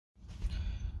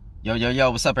Yo,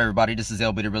 what's up, everybody? This is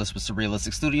LB the Realist with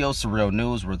Surrealistic Studios, Surreal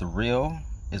News, where the real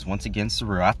is once again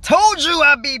surreal. I told you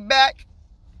I'd be back!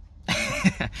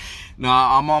 No,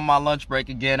 I'm on my lunch break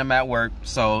again. I'm at work.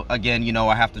 So, again, you know,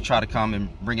 I have to try to come and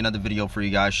bring another video for you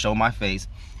guys, show my face.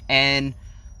 And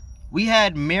we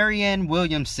had Marianne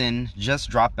Williamson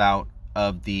just drop out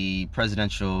of the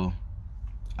presidential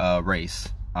race.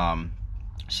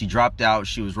 She dropped out.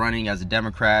 She was running as a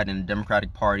Democrat in the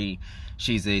Democratic Party.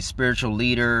 She's a spiritual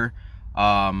leader,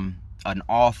 an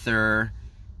author,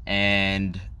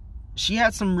 and she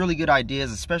had some really good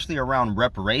ideas, especially around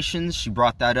reparations. She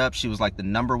brought that up. She was like the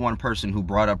 #1 person who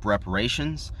brought up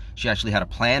reparations. She actually had a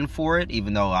plan for it,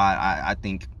 even though I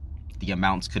think the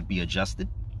amounts could be adjusted,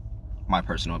 my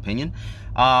personal opinion.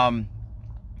 But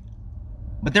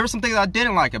there were some things I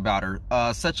didn't like about her,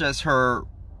 such as her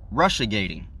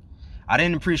Russiagating. I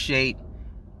didn't appreciate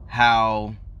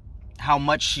how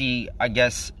much she, I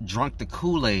guess, drunk the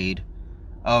Kool-Aid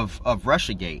of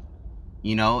Russiagate.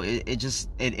 You know,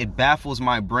 it baffles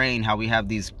my brain how we have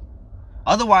these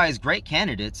otherwise great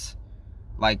candidates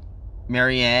like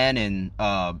Marianne and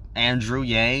Andrew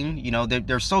Yang. You know,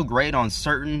 they're so great in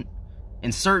certain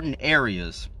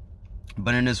areas,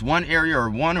 but in this one area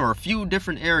or one or a few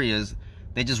different areas,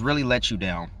 they just really let you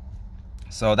down.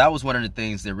 So that was one of the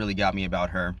things that really got me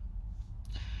about her.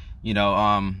 You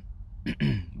know,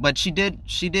 but she did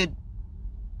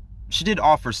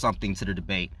offer something to the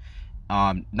debate.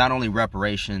 Not only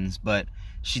reparations, but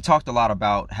she talked a lot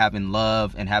about having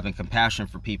love and having compassion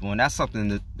for people, and that's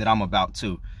something that I'm about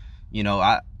too. You know,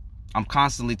 I'm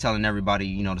constantly telling everybody,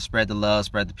 you know, to spread the love,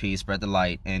 spread the peace, spread the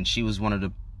light, and she was one of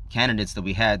the candidates that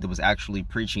we had that was actually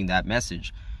preaching that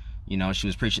message. You know, she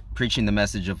was preaching the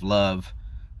message of love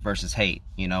versus hate,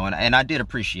 you know, and I did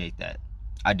appreciate that.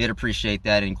 I did appreciate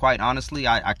that, and quite honestly,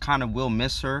 I kind of will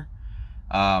miss her,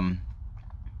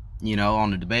 you know,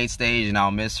 on the debate stage, and I'll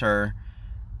miss her,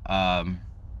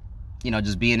 you know,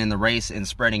 just being in the race and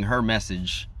spreading her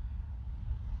message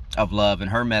of love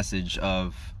and her message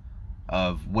of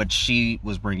what she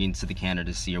was bringing to the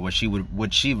candidacy, or what she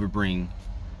would bring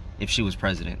if she was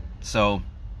president. So,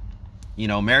 you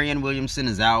know, Marianne Williamson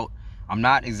is out. I'm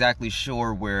not exactly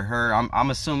sure where I'm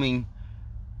assuming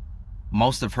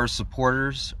most of her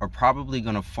supporters are probably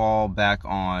going to fall back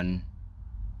on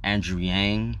Andrew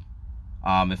Yang,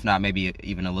 if not maybe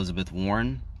even Elizabeth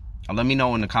Warren. Let me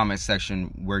know in the comment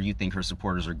section where you think her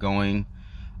supporters are going.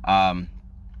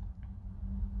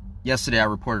 Yesterday I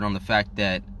reported on the fact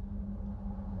that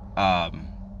not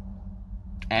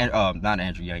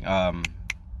Andrew Yang,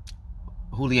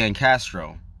 Julian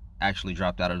Castro actually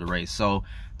dropped out of the race. So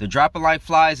they're dropping like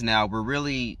flies now. We're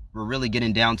really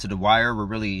getting down to the wire. We're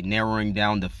really narrowing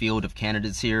down the field of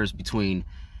candidates here. It's between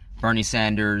Bernie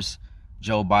Sanders,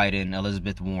 Joe Biden,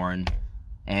 Elizabeth Warren,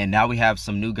 and now we have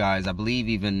some new guys. I believe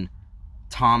even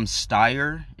Tom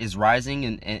Steyer is rising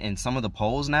in some of the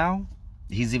polls now.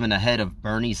 He's even ahead of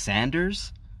Bernie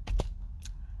Sanders.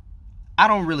 I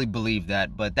don't really believe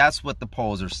that, but that's what the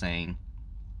polls are saying.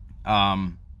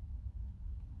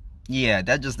 Yeah,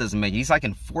 that just doesn't make... He's like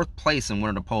in 4th place in one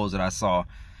of the polls that I saw.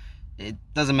 It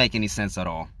doesn't make any sense at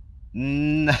all.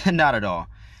 Not at all.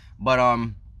 But,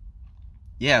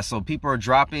 yeah, so people are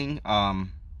dropping,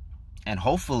 and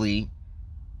hopefully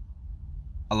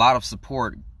a lot of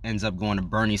support ends up going to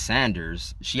Bernie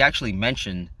Sanders. She actually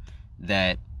mentioned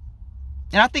that,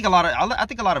 and I think a lot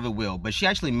of it will, but she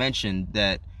actually mentioned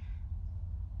that,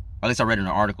 or at least I read in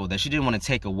an article, that she didn't want to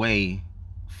take away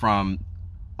from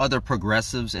other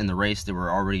progressives in the race that were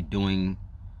already doing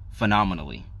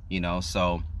phenomenally, you know.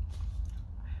 So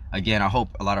again, I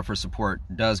hope a lot of her support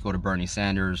does go to Bernie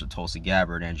Sanders or Tulsi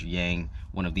Gabbard, Andrew Yang,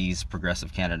 one of these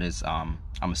progressive candidates. I'm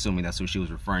assuming that's who she was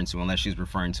referring to, unless she's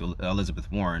referring to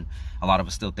Elizabeth Warren. A lot of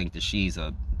us still think that she's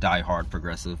a diehard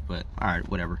progressive, but all right,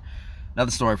 whatever.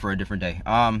 Another story for a different day.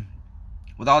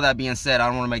 With all that being said, I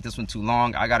don't want to make this one too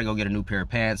long. I got to go get a new pair of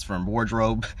pants from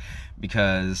wardrobe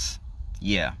because,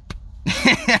 yeah.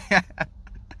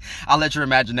 I'll let your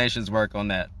imaginations work on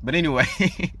that. But anyway,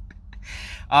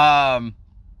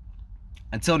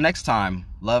 until next time,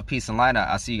 love, peace, and light.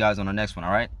 I'll see you guys on the next one,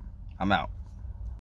 all right? I'm out.